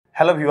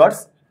Hello viewers,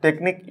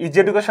 technique easy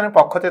এডুকেশনের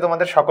পক্ষ থেকে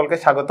তোমাদের সকলকে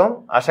স্বাগতম।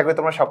 আশা করি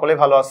তোমরা সকলেই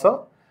ভালো আছো।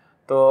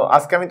 তো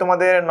আজকে আমি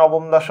তোমাদের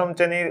নবম দশম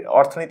শ্রেণীর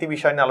অর্থনীতি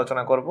বিষয় নিয়ে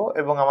আলোচনা করব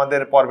এবং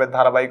আমাদের পর্বের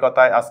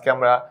ধারাবাহিকতায় আজকে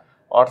আমরা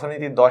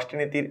অর্থনীতির 10টি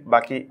নীতির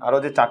বাকি আরও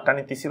যে 4টা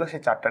নীতি ছিল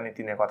সেই 4টা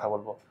নীতি নিয়ে কথা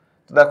বলবো।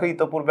 তো দেখো,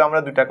 ইতোপূর্বে আমরা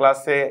 2টা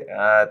ক্লাসে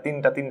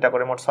তিনটা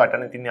করে মোট 6টা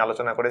নীতি নিয়ে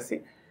আলোচনা করেছি।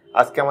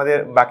 আজকে আমাদের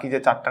বাকি যে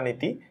 4টা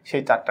নীতি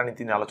সেই 4টা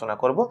নীতি নিয়ে আলোচনা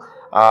করব।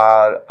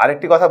 আর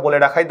আরেকটি কথা বলে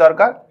রাখাই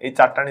দরকার, এই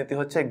 4টা নীতি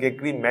হচ্ছে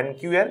গ্রেগরি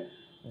ম্যানকিউয়ের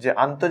যে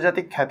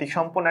আন্তর্জাতিক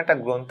খ্যাতিসম্পন্ন একটা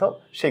গ্রন্থ,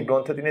 সেই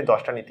গ্রন্থে তিনি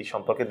 10টা নীতি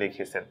সম্পর্কে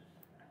দেখিয়েছেন।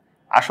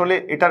 আসলে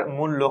এটার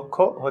মূল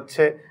লক্ষ্য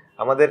হচ্ছে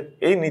আমাদের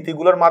এই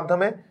নীতিগুলোর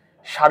মাধ্যমে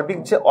সার্বিক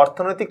যে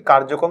অর্থনৈতিক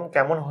কার্যক্রম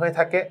কেমন হয়ে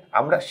থাকে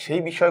আমরা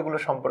সেই বিষয়গুলো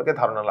সম্পর্কে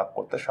ধারণা লাভ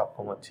করতে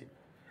সক্ষম হচ্ছি।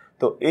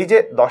 তো এই যে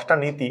 10টা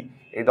নীতি,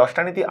 এই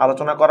 10টা নীতি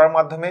আলোচনা করার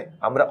মাধ্যমে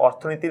আমরা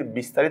অর্থনীতির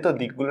বিস্তারিত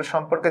দিকগুলো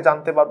সম্পর্কে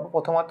জানতে পারবো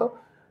প্রথমত,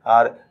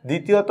 আর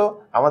দ্বিতীয়ত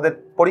আমাদের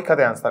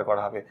পরীক্ষাতে অ্যান্সার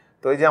করা হবে।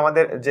 তো এই যে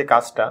আমাদের যে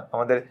কাজটা,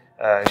 আমাদের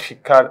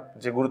শিক্ষার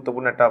যে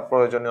গুরুত্বপূর্ণ একটা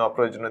প্রয়োজনীয়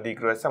অপ্রয়োজনীয় দিক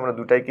রয়েছে, আমরা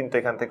দুটাই কিন্তু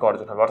এখান থেকে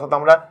অর্জন হবে। অর্থাৎ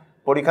আমরা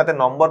পরীক্ষাতে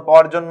নম্বর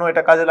পাওয়ার জন্য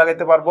এটা কাজে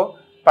লাগাতে পারবো,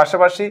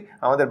 পাশাপাশি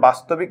আমাদের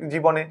বাস্তবিক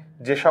জীবনে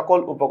যে সকল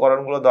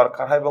উপকরণগুলো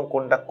দরকার হয় এবং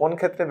কোনটা কোন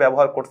ক্ষেত্রে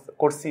ব্যবহার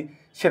করছি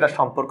সেটা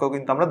সম্পর্কেও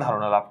কিন্তু আমরা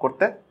ধারণা লাভ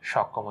করতে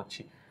সক্ষম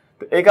হচ্ছি।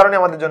 তো এই কারণে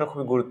আমাদের জন্য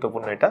খুবই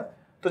গুরুত্বপূর্ণ এটা।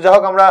 তো যাই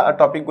হোক, আমরা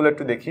টপিকগুলো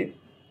একটু দেখি।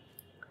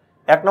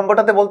 1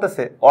 নম্বরটাতে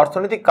বলতেছে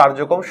অর্থনৈতিক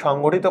কার্যক্রম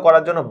সংগঠিত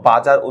করার জন্য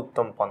বাজার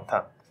উত্তম পন্থা।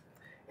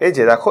 এই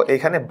যে দেখো,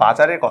 এখানে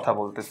বাজারের কথা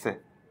বলতেছে,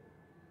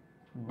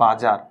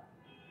 বাজার।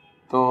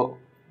 তো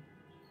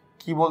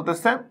কি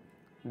বলতেছে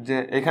যে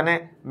এখানে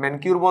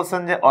ম্যানকিউর বলছেন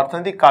যে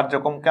অর্থনৈতিক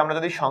কার্যক্রমকে আমরা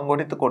যদি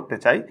সংগঠিত করতে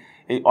চাই,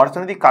 এই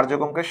অর্থনৈতিক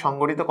কার্যক্রমকে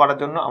সংগঠিত করার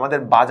জন্য আমাদের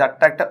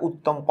বাজারটা একটা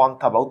উত্তম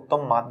পন্থা বা উত্তম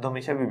মাধ্যম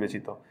হিসেবে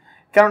বিবেচিত।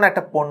 কেননা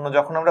একটা পণ্য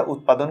যখন আমরা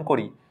উৎপাদন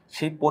করি,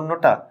 সেই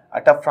পণ্যটা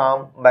একটা ফার্ম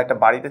বা একটা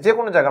বাড়িতে যে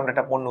কোনো জায়গায় আমরা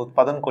একটা পণ্য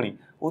উৎপাদন করি,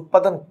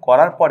 উৎপাদন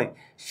করার পরে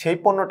সেই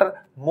পণ্যটার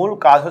মূল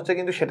কাজ হচ্ছে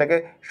কিন্তু সেটাকে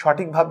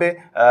সঠিকভাবে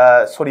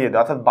ছড়িয়ে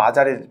দেওয়া, অর্থাৎ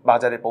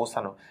বাজারে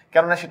পৌঁছানো।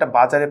 কেননা সেটা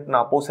বাজারে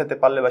না পৌঁছাতে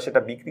পারলে বা সেটা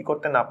বিক্রি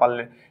করতে না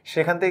পারলে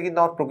সেখান থেকে কিন্তু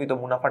আমার প্রকৃত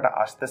মুনাফাটা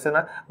আসতেছে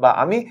না, বা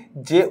আমি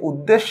যে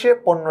উদ্দেশ্যে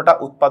পণ্যটা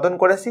উৎপাদন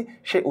করেছি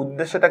সেই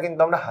উদ্দেশ্যটা কিন্তু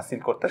আমরা হাসিল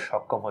করতে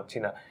সক্ষম হচ্ছি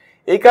না।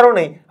 এই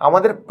কারণেই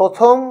আমাদের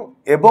প্রথম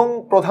এবং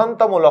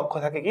প্রধানতম লক্ষ্য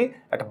থাকে কি,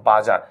 একটা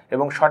বাজার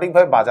এবং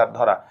সঠিকভাবে বাজার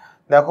ধরা।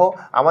 দেখো,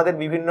 আমাদের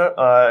বিভিন্ন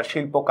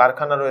শিল্প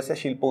কারখানা রয়েছে,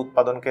 শিল্প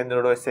উৎপাদন কেন্দ্র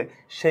রয়েছে,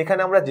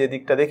 সেখানে আমরা যে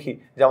দিকটা দেখি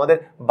যে আমাদের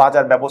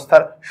বাজার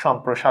ব্যবস্থার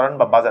সম্প্রসারণ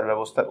বা বাজার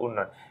ব্যবস্থার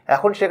উন্নয়ন।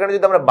 এখন সেখানে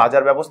যদি আমরা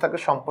বাজার ব্যবস্থাকে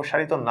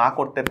সম্প্রসারিত না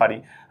করতে পারি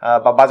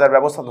বা বাজার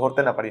ব্যবস্থা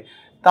ধরতে না পারি,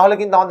 তাহলে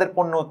কিন্তু আমাদের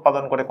পণ্য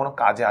উৎপাদন করে কোনো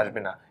কাজে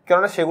আসবে না।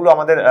 কেননা সেগুলো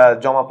আমাদের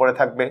জমা পড়ে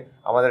থাকবে,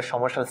 আমাদের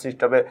সমস্যার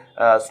সৃষ্টি হবে,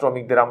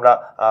 শ্রমিকদের আমরা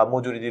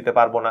মজুরি দিতে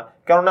পারবো না।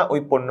 কেননা ওই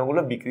পণ্যগুলো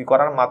বিক্রি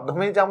করার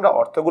মাধ্যমে যে আমরা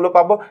অর্থগুলো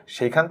পাবো,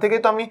 সেইখান থেকে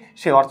তো আমি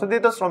সেই অর্থ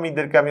দিয়ে তো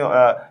শ্রমিকদেরকে আমি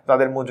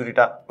তাদের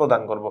মজুরিটা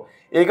প্রদান করব।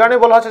 এই কারণে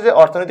বলা হচ্ছে যে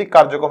অর্থনৈতিক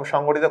কার্যক্রম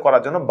সংগঠিত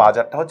করার জন্য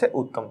বাজারটা হচ্ছে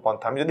উত্তম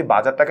পন্থা। আমি যদি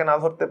বাজারটাকে না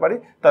ধরতে পারি,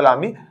 তাহলে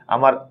আমি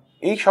আমার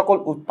এই সকল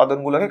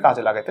উৎপাদনগুলোকে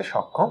কাজে লাগাতে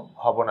সক্ষম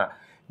হব না।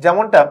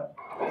 যেমনটা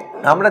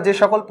আমরা যে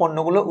সকল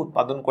পণ্যগুলো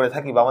উৎপাদন করে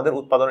থাকি বা আমাদের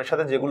উৎপাদনের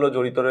সাথে যেগুলো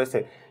জড়িত রয়েছে,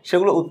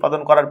 সেগুলো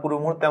উৎপাদন করার পূর্ব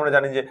মুহূর্তে আমরা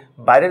জানি যে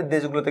বাইরের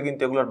দেশগুলোতে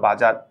কিন্তু এগুলোর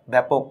বাজার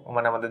ব্যাপক,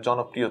 আমাদের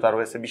জনপ্রিয়তা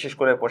রয়েছে। বিশেষ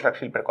করে পোশাক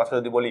শিল্পের কথা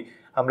যদি বলি,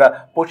 আমরা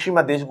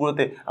পশ্চিমা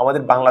দেশগুলোতে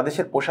আমাদের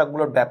বাংলাদেশের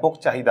পোশাকগুলোর ব্যাপক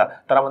চাহিদা,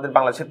 তারা আমাদের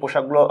বাংলাদেশের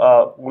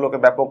পোশাকগুলোকে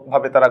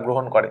ব্যাপকভাবে তারা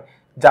গ্রহণ করে,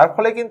 যার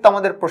ফলে কিন্তু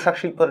আমাদের পোশাক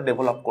শিল্পটা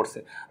ডেভেলপ করছে।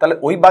 তাহলে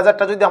ওই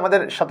বাজারটা যদি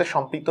আমাদের সাথে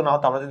সম্পৃক্ত না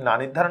হতো, আমরা যদি না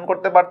নির্ধারণ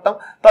করতে পারতাম,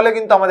 তাহলে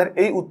কিন্তু আমাদের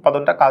এই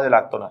উৎপাদনটা কাজে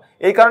লাগতো না।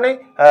 এই কারণেই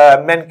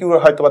ম্যানকিউর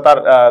হয়তো বা তার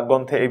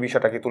গ্রন্থে এই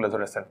বিষয়টাকে তুলে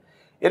ধরেছেন।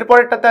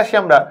 এরপরেরটাতে আসি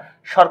আমরা,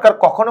 সরকার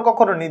কখনো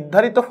কখনো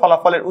নির্ধারিত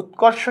ফলাফলের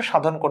উৎকর্ষ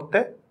সাধন করতে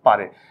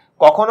পারে।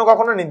 কখনো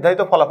কখনো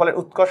নির্ধারিত ফলাফলের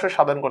উৎকর্ষ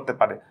সাধন করতে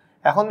পারে।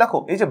 এখন দেখো,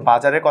 এই যে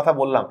বাজারের কথা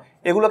বললাম,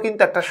 এগুলো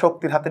কিন্তু একটা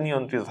শক্তির হাতে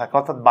নিয়ন্ত্রিত থাকে।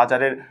 অর্থাৎ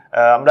বাজারের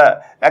আমরা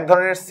এক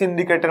ধরনের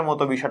সিন্ডিকেটের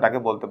মতো বিষয়টাকে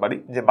বলতে পারি,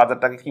 যে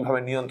বাজারটাকে কিভাবে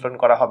নিয়ন্ত্রণ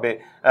করা হবে,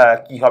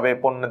 কি হবে,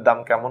 পণ্যের দাম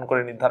কেমন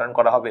করে নির্ধারণ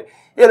করা হবে,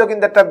 এরও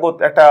কিন্তু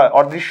একটা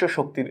অদৃশ্য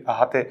শক্তির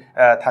হাতে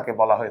থাকে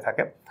বলা হয়ে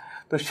থাকে।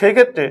 তো সেই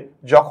ক্ষেত্রে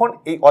যখন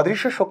এই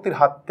অদৃশ্য শক্তির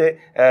হাতে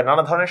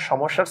নানা ধরনের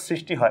সমস্যার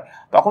সৃষ্টি হয়,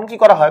 তখন কি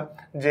করা হয়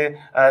যে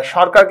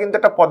সরকার কিন্তু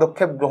একটা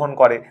পদক্ষেপ গ্রহণ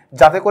করে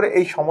যাতে করে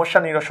এই সমস্যা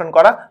নিরসন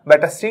করা বা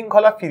একটা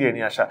শৃঙ্খলা ফিরিয়ে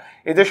নিয়ে আসা।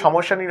 এই যে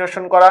সমস্যা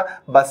নিরসন করা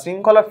বা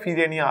শৃঙ্খলা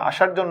ফিরিয়ে নিয়ে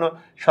আসার জন্য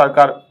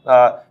সরকার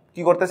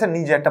কি করতেছে,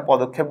 নিজে একটা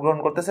পদক্ষেপ গ্রহণ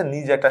করতেছে,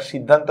 নিজে একটা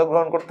সিদ্ধান্ত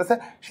গ্রহণ করতেছে,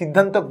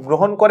 সিদ্ধান্ত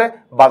গ্রহণ করে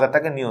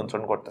বাজারটাকে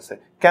নিয়ন্ত্রণ করতেছে।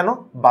 কেন?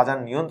 বাজার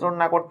নিয়ন্ত্রণ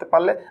না করতে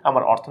পারলে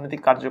আমার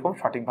অর্থনৈতিক কার্যক্রম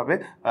সঠিকভাবে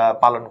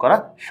পালন করা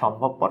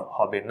সম্ভবপর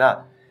হবে না।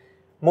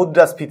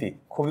 মুদ্রাস্ফীতি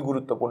খুবই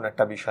গুরুত্বপূর্ণ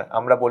একটা বিষয়।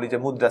 আমরা বলি যে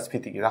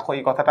মুদ্রাস্ফীতি কি, দেখো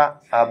এই কথাটা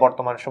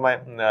বর্তমান সময়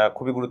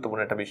খুবই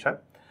গুরুত্বপূর্ণ একটা বিষয়।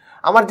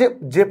 আমার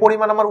যে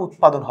পরিমাণ আমার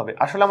উৎপাদন হবে,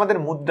 আসলে আমাদের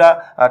মুদ্রা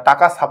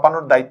টাকা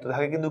ছাপানোর দায়িত্ব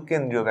থাকে কিন্তু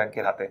কেন্দ্রীয়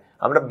ব্যাংকের হাতে।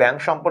 আমরা ব্যাংক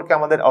সম্পর্কে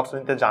আমাদের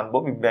অর্থনীতিতে জানবো,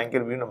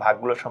 ব্যাংকের বিভিন্ন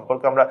ভাগগুলো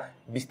সম্পর্কে আমরা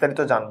বিস্তারিত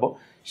জানবো।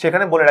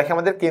 সেখানে বলে রাখি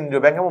আমাদের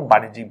কেন্দ্রীয় ব্যাংক এবং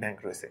বাণিজ্যিক ব্যাংক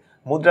রয়েছে।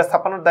 মুদ্রা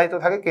ছাপানোর দায়িত্ব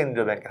থাকে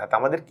কেন্দ্রীয় ব্যাংকের হাতে।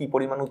 আমাদের কি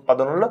পরিমাণ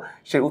উৎপাদন হলো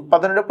সেই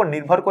উৎপাদনের উপর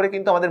নির্ভর করে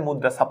কিন্তু আমাদের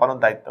মুদ্রা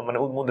ছাপানোর দায়িত্ব, মানে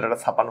মুদ্রাটা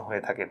ছাপানো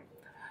হয়ে থাকে।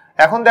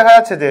 এখন দেখা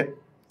যাচ্ছে যে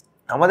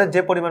আমাদের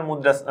যে পরিমাণ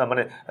মুদ্রা,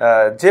 মানে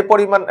যে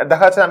পরিমাণ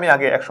দেখা যাচ্ছে, আমি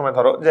আগে এক সময়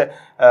ধরো যে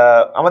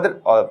আমাদের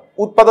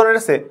উৎপাদনের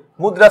চেয়ে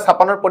মুদ্রা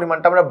ছাপানোর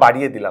পরিমাণটা আমরা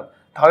বাড়িয়ে দিলাম,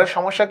 তাহলে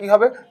সমস্যা কি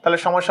হবে? তাহলে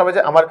সমস্যা হবে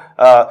যে আমার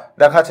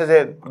দেখা যাচ্ছে যে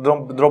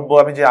দ্রব্য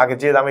আমি যে আগে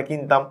যে দামে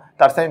কিনতাম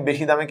তার চেয়ে আমি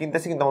বেশি দামে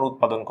কিনতেছি, কিন্তু আমার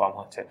উৎপাদন কম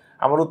হচ্ছে।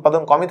 আমার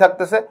উৎপাদন কমই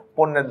থাকতেছে,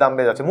 পণ্যের দাম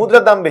বেড়ে যাচ্ছে,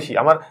 মুদ্রার দাম বেশি।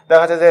 আমার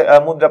দেখা যাচ্ছে যে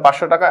মুদ্রা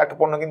 500 টাকা, একটা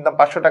পণ্য কিনতাম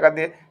 500 টাকা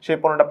দিয়ে, সেই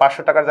পণ্যটা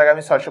 500 টাকার জায়গায়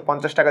আমি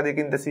 650 টাকা দিয়ে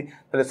কিনতেছি।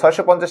 তাহলে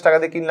 650 টাকা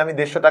দিয়ে কিনলে আমি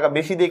 150 টাকা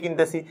বেশি দিয়ে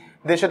কিনতেছি,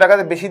 150 টাকা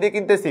বেশি দিয়ে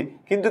কিনতেছি,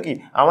 কিন্তু কি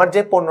আমার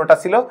যে পণ্যটা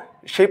ছিল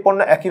সেই পণ্য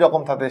একই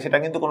রকম থাকে, সেটা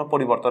কিন্তু কোনো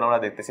পরিবর্তন আমরা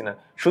দেখতেছি না।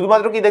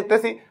 শুধুমাত্র কি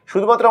দেখতেছি?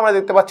 শুধুমাত্র আমরা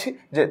দেখতে পাচ্ছি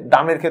যে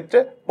দামের ক্ষেত্রে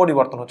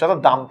পরিবর্তন হচ্ছে,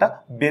 অর্থাৎ দামটা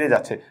বেড়ে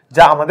যাচ্ছে,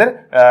 যা আমাদের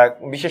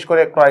বিশেষ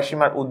করে ক্রয়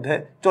সীমার ঊর্ধ্বে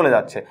চলে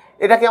যাচ্ছে।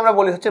 এটাকে আমরা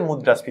বলি হচ্ছে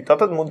মুদ্রাস্ফীতি।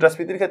 অর্থাৎ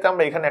মুদ্রাস্ফীতির ক্ষেত্রে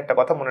আমরা এখানে একটা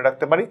কথা মনে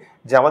রাখতে পারি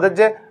যে আমাদের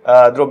যে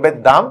দ্রব্যের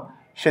দাম,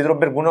 সেই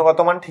দ্রব্যের গুণগত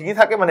মান ঠিকই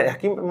থাকে, মানে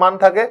একই মান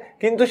থাকে,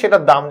 কিন্তু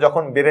সেটার দাম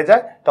যখন বেড়ে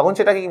যায় তখন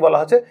সেটাকে কি বলা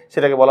হচ্ছে?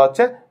 সেটাকে বলা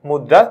হচ্ছে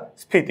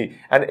মুদ্রাস্ফীতি।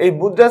 এন্ড এই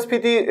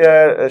মুদ্রাস্ফীতি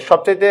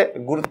সবচেয়ে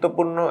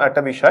গুরুত্বপূর্ণ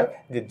একটা বিষয়,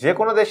 যে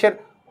কোনো দেশের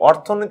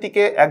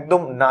অর্থনীতিকে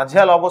একদম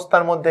নাজেহাল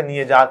অবস্থার মধ্যে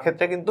নিয়ে যাওয়ার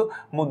ক্ষেত্রে কিন্তু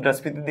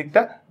মুদ্রাস্ফীতির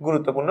দিকটা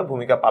গুরুত্বপূর্ণ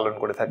ভূমিকা পালন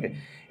করে থাকে।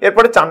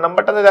 এরপরে 4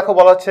 নম্বরটাতে দেখো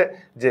বলা হচ্ছে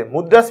যে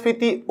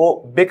মুদ্রাস্ফীতি ও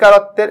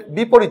বেকারত্বের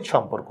বিপরীত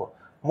সম্পর্ক।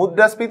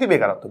 মুদ্রাস্ফীতি,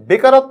 বেকারত্ব।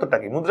 বেকারত্বটা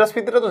কি?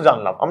 মুদ্রাস্ফীতিটা তো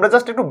জানলাম, আমরা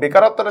জাস্ট একটু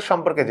বেকারত্বটা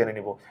সম্পর্কে জেনে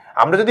নিব।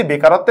 আমরা যদি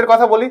বেকারত্বের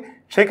কথা বলি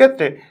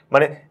সেক্ষেত্রে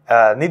মানে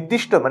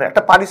নির্দিষ্ট, মানে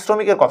একটা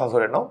পারিশ্রমিকের কথা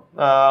ধরে নাও।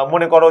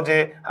 মনে করো যে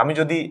আমি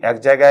যদি এক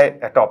জায়গায়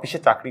একটা অফিসে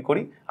চাকরি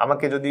করি,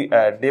 আমাকে যদি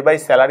ডে বাই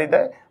স্যালারি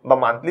দেয় বা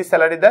মান্থলি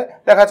স্যালারি দেয়,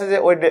 দেখা যাচ্ছে যে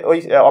ওই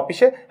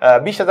অফিসে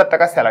 20,000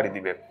 টাকা স্যালারি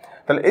দিবে।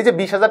 তাহলে এই যে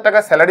 20,000 টাকা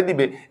স্যালারি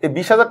দিবে, এই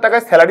 20,000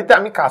 টাকায় স্যালারিতে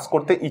আমি কাজ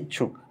করতে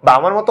ইচ্ছুক, বা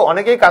আমার মতো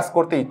অনেকেই কাজ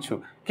করতে ইচ্ছুক,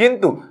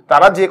 কিন্তু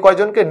তারা যে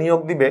কয়জনকে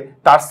নিয়োগ দিবে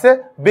তার চেয়ে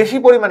বেশি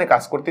পরিমাণে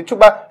কাজ করতে ইচ্ছুক,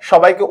 বা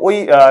সবাইকে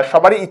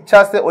সবারই ইচ্ছা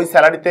আছে ওই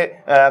স্যালারিতে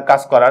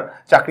কাজ করার,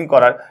 চাকরি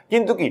করার,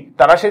 কিন্তু কি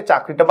তারা সেই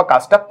চাকরিটা বা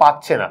কাজটা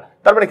পাচ্ছে না।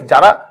 তার মানে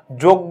যারা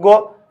যোগ্য,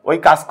 ওই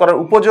কাজ করার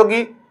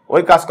উপযোগী,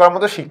 ওই কাজ করার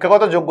মতো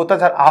শিক্ষাগত যোগ্যতা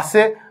যার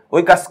আছে,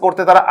 ওই কাজ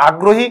করতে তারা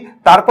আগ্রহী,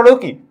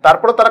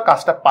 তারপরেও তারা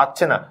কাজটা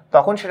পাচ্ছে না,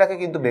 তখন সেটাকে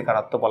কিন্তু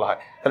বেকারত্ব বলা হয়।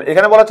 তাহলে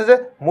এখানে বলা হচ্ছে যে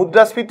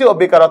মুদ্রাস্ফীতি ও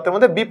বেকারত্বের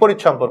মধ্যে বিপরীত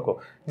সম্পর্ক।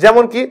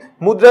 যেমন কি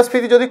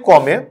মুদ্রাস্ফীতি যদি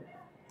কমে,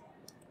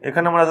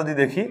 এখানে আমরা যদি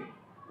দেখি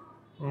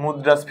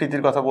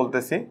মুদ্রাস্ফীতির কথা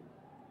বলতেছি,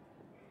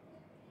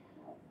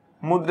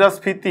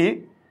 মুদ্রাস্ফীতি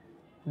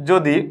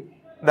যদি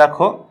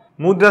দেখো,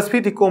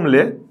 মুদ্রাস্ফীতি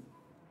কমলে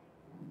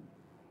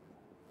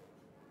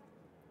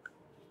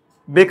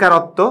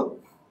বেকারত্ব,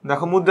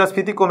 দেখো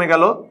মুদ্রাস্ফীতি কমে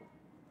গেল,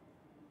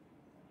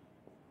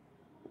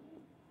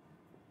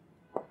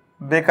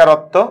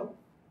 বেকারত্ব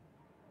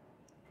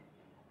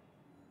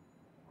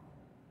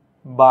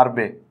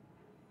বাড়বে।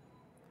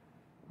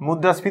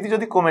 মুদ্রাস্ফীতি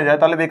যদি কমে যায়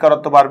তাহলে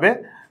বেকারত্ব বাড়বে,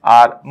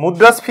 আর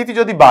মুদ্রাস্ফীতি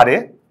যদি বাড়ে,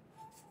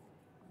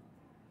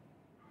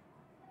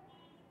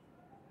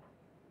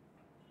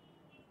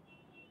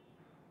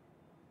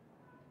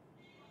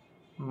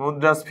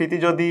 মুদ্রাস্ফীতি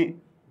যদি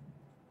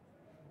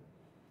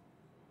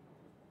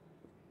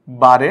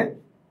বাড়ে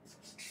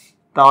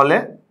তাহলে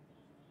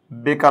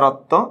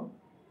বেকারত্ব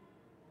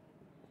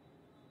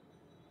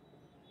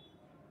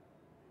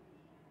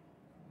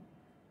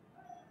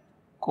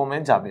কমে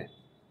যাবে।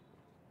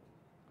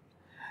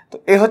 তো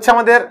এই হচ্ছে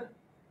আমাদের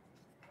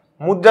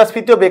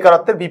মুদ্রাস্ফীতি ও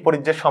বেকারত্বের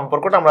বিপরীত যে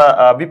সম্পর্কটা, আমরা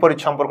বিপরীত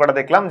সম্পর্কটা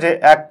দেখলাম, যে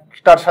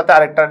একটার সাথে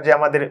আরেকটার যে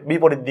আমাদের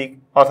বিপরীত দিক,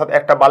 অর্থাৎ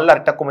একটা বাড়লে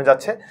আরেকটা কমে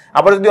যাচ্ছে।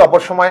 আবার যদি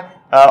অপর সময়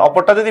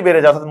অপরটা যদি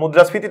বেড়ে যায়, অর্থাৎ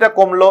মুদ্রাস্ফীতিটা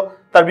কমলো,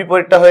 তার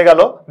বিপরীতটা হয়ে গেল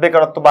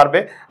বেকারত্ব বাড়বে।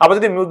 আবার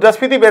যদি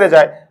মুদ্রাস্ফীতি বেড়ে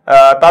যায়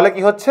তাহলে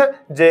কি হচ্ছে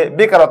যে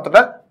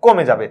বেকারত্বটা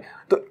কমে যাবে।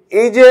 তো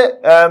এই যে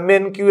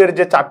মেন কিউ এর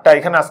যে 4টা,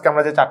 এখানে আজকে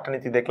আমরা যে 4টা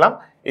নীতি দেখলাম,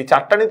 এই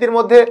 4টা নীতির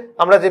মধ্যে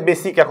আমরা যে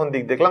বেসিক এখন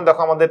দিক দেখলাম।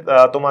 দেখো আমাদের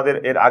তোমাদের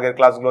এর আগের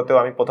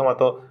ক্লাসগুলোতেও আমি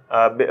প্রথমত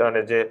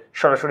মানে যে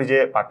সরাসরি যে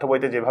পাঠ্য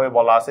বইতে যেভাবে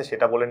বলা আছে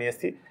সেটা বলে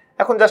নিয়েছি।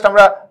 এখন জাস্ট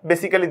আমরা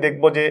বেসিক্যালি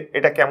দেখবো যে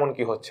এটা কেমন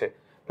কি হচ্ছে।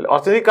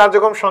 অর্থনৈতিক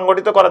কার্যক্রম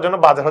সংগঠিত করার জন্য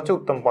বাজার হচ্ছে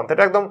উত্তম পন্থা।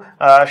 এটা একদম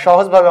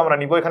সহজভাবে আমরা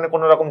নিব, এখানে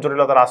কোনো রকম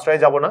জটিলতার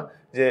আশ্রয়ে যাব না।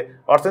 যে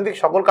অর্থনৈতিক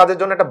সকল কাজের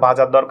জন্য একটা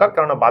বাজার দরকার,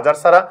 কেননা বাজার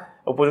ছাড়া,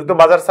 উপযুক্ত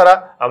বাজার ছাড়া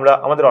আমরা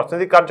আমাদের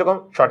অর্থনৈতিক কার্যক্রম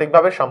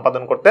সঠিকভাবে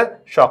সম্পাদন করতে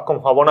সক্ষম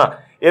হব না।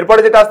 এরপরে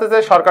যেটা আসতেছে,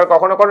 সরকার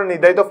কখনো কখনো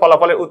নির্ধারিত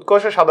ফলাফলের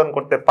উৎকর্ষ সাধন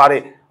করতে পারে।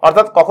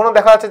 অর্থাৎ কখনো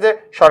দেখা যাচ্ছে যে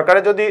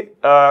সরকারের যদি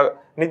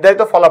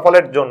নির্ধারিত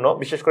ফলাফলের জন্য,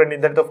 বিশেষ করে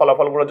নির্ধারিত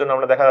ফলাফলগুলোর জন্য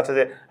আমরা দেখা যাচ্ছে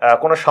যে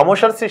কোনো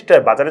সমস্যার সৃষ্টি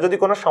হয়, বাজারে যদি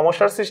কোনো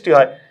সমস্যার সৃষ্টি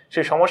হয়,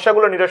 সেই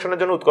সমস্যাগুলো নিরসনের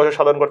জন্য উৎকর্ষ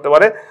সাধন করতে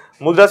পারে।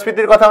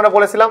 মুদ্রাস্ফীতির কথা আমরা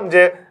বলেছিলাম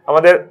যে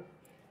আমাদের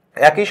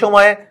একই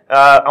সময়ে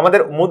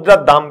আমাদের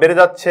মুদ্রার দাম বেড়ে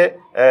যাচ্ছে,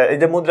 এই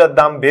যে মুদ্রার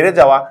দাম বেড়ে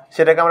যাওয়া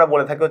সেটাকে আমরা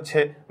বলে থাকি হচ্ছে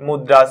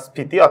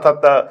মুদ্রাস্ফীতি। অর্থাৎ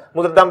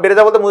মুদ্রার দাম বেড়ে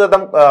যাওয়া বলতে মুদ্রার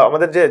দাম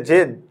আমাদের যে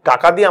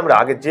টাকা দিয়ে আমরা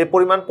আগে যে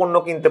পরিমাণ পণ্য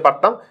কিনতে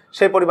পারতাম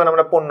সেই পরিমাণ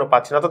আমরা পণ্য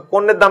পাচ্ছি না, অর্থাৎ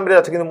পণ্যের দাম বেড়ে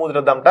যাচ্ছে কিন্তু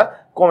মুদ্রার দামটা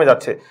কমে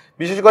যাচ্ছে।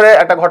 বিশেষ করে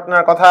একটা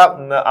ঘটনার কথা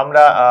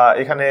আমরা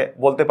এখানে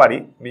বলতে পারি,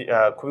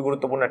 খুবই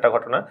গুরুত্বপূর্ণ একটা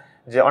ঘটনা,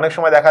 যে অনেক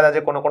সময় দেখা যায়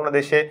যে কোনো কোনো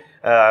দেশে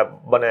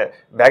মানে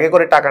ব্যাগে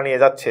করে টাকা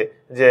নিয়ে যাচ্ছে,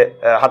 যে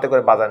হাতে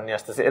করে বাজার নিয়ে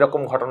আসতেছে,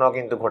 এরকম ঘটনাও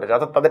কিন্তু ঘটেছে।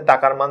 অর্থাৎ তাদের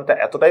টাকার মানটা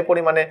এতটাই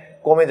পরিমাণে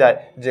কমে যায়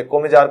যে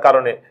কমে যাওয়ার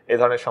কারণে এ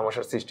ধরনের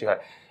সমস্যার সৃষ্টি হয়।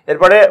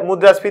 এরপরে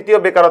মুদ্রাস্ফীতি ও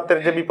বেকারত্বের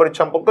যে বিপরীত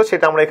সম্পর্ক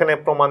সেটা আমরা এখানে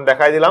প্রমাণ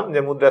দেখাই দিলাম, যে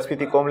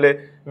মুদ্রাস্ফীতি কমলে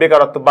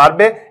বেকারত্ব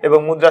বাড়বে এবং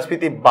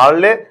মুদ্রাস্ফীতি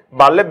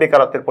বাড়লে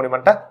বেকারত্বের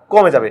পরিমাণটা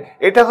কমে যাবে।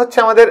 এটা হচ্ছে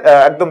আমাদের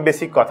একদম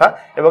বেসিক কথা।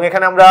 এবং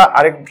এখানে আমরা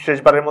আরেক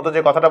শেষবারের মতো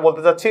যে কথাটা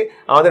বলতে চাচ্ছি,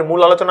 আমাদের মূল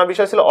আলোচনার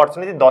বিষয় ছিল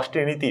অর্থনীতি 10টি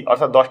নীতি,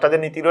 অর্থাৎ 10টা যে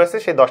নীতি রয়েছে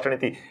সেই 10টা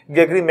নীতি।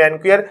 গ্রেগরি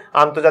ম্যানকুয়ের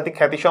আন্তর্জাতিক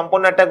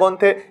খ্যাতিসম্পন্ন একটা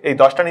গ্রন্থে এই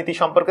 10টা নীতি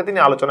সম্পর্কে তিনি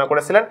আলোচনা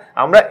করেছিলেন।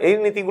 আমরা এই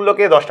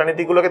নীতিগুলোকে 10টা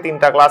নীতিগুলোকে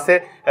 3টা ক্লাসে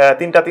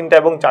 3টা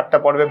এবং 4টা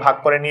পর্বে ভাগ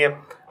করে নিয়ে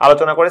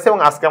আলোচনা করেছে এবং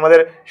আজকে আমাদের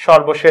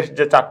সর্বশেষ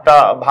যে 4টা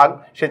ভাগ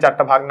সেই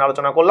 4টা ভাগ নিয়ে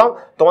আলোচনা করলাম।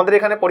 তোমাদের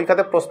এখানে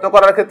পরীক্ষাতে প্রশ্ন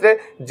করার ক্ষেত্রে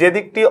যে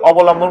দিকটি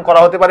অবলম্বন করা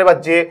হতে পারে বা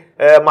যে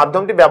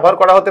মাধ্যমটি ব্যবহার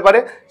করা হতে পারে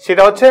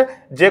সেটা হচ্ছে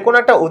যে কোনো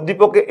একটা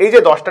উদ্দীপকে এই যে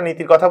 10টা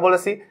নীতির কথা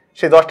বলেছি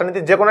সেই 10টা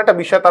নীতির যে কোনো একটা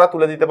বিষয় তারা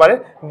তুলে দিতে পারে,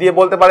 দিয়ে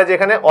বলতে পারে যে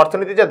এখানে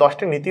অর্থনীতির যে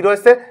 10টি নীতি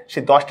রয়েছে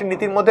সেই 10টি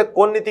নীতির মধ্যে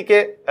কোন নীতিকে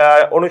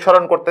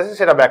অনুসরণ করতেছে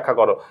সেটা ব্যাখ্যা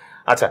করো।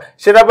 আচ্ছা,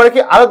 সে ব্যাপারে কি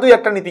আরো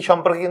 2-1টা নীতি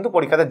সম্পর্কে কিন্তু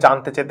পরীক্ষাতে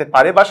জানতে চেতে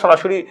পারে বা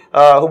সরাসরি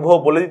হুবহু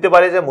বলে দিতে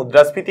পারে যে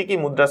মুদ্রাস্ফীতি কি,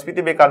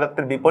 মুদ্রাস্ফীতি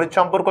বেকারত্বের বিপরীত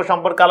সম্পর্ক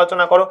সম্পর্কে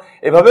আলোচনা করো,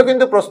 এভাবেও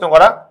কিন্তু প্রশ্ন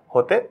করা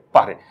হতে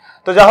পারে।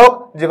 তো যা হোক,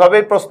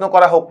 যেভাবেই প্রশ্ন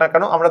করা হোক না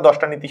কেন, আমরা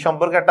 10টা নীতি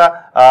সম্পর্কে একটা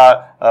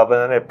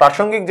মানে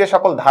প্রাসঙ্গিক যে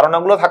সকল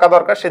ধারণাগুলো থাকা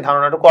দরকার সেই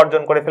ধারণাটুকু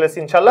অর্জন করে ফেলেছি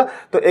ইনশাল্লাহ।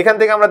 তো এখান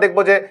থেকে আমরা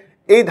দেখবো যে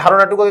এই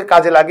ধারণাটুকুকে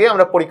কাজে লাগিয়ে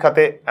আমরা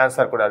পরীক্ষাতে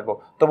অ্যান্সার করে আসবো।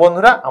 তো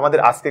বন্ধুরা, আমাদের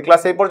আজকের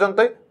ক্লাস এই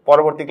পর্যন্তই।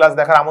 পরবর্তী ক্লাস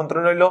দেখার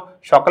আমন্ত্রণ রইল।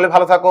 সকলে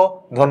ভালো থাকো।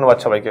 ধন্যবাদ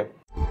সবাইকে।